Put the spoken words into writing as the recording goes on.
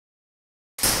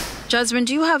Jasmine,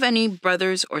 do you have any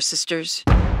brothers or sisters?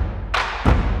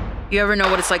 You ever know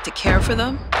what it's like to care for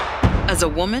them? As a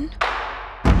woman?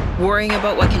 Worrying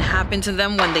about what can happen to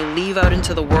them when they leave out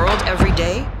into the world every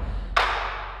day?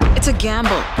 It's a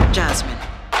gamble, Jasmine.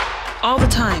 All the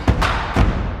time.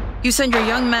 You send your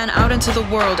young man out into the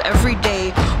world every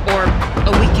day or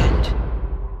a weekend.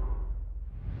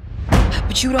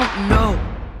 But you don't know.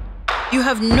 You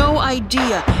have no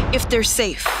idea if they're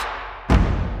safe.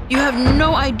 You have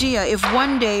no idea if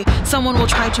one day someone will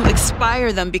try to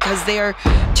expire them because they are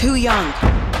too young,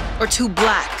 or too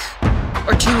black,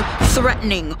 or too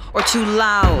threatening, or too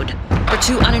loud, or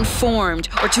too uninformed,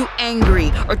 or too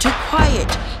angry, or too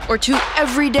quiet, or too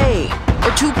everyday,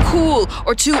 or too cool,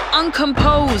 or too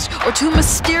uncomposed, or too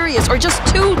mysterious, or just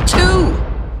too.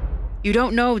 You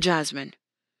don't know, Jasmine.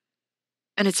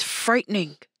 And it's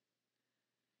frightening.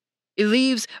 It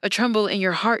leaves a tremble in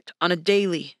your heart on a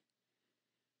daily.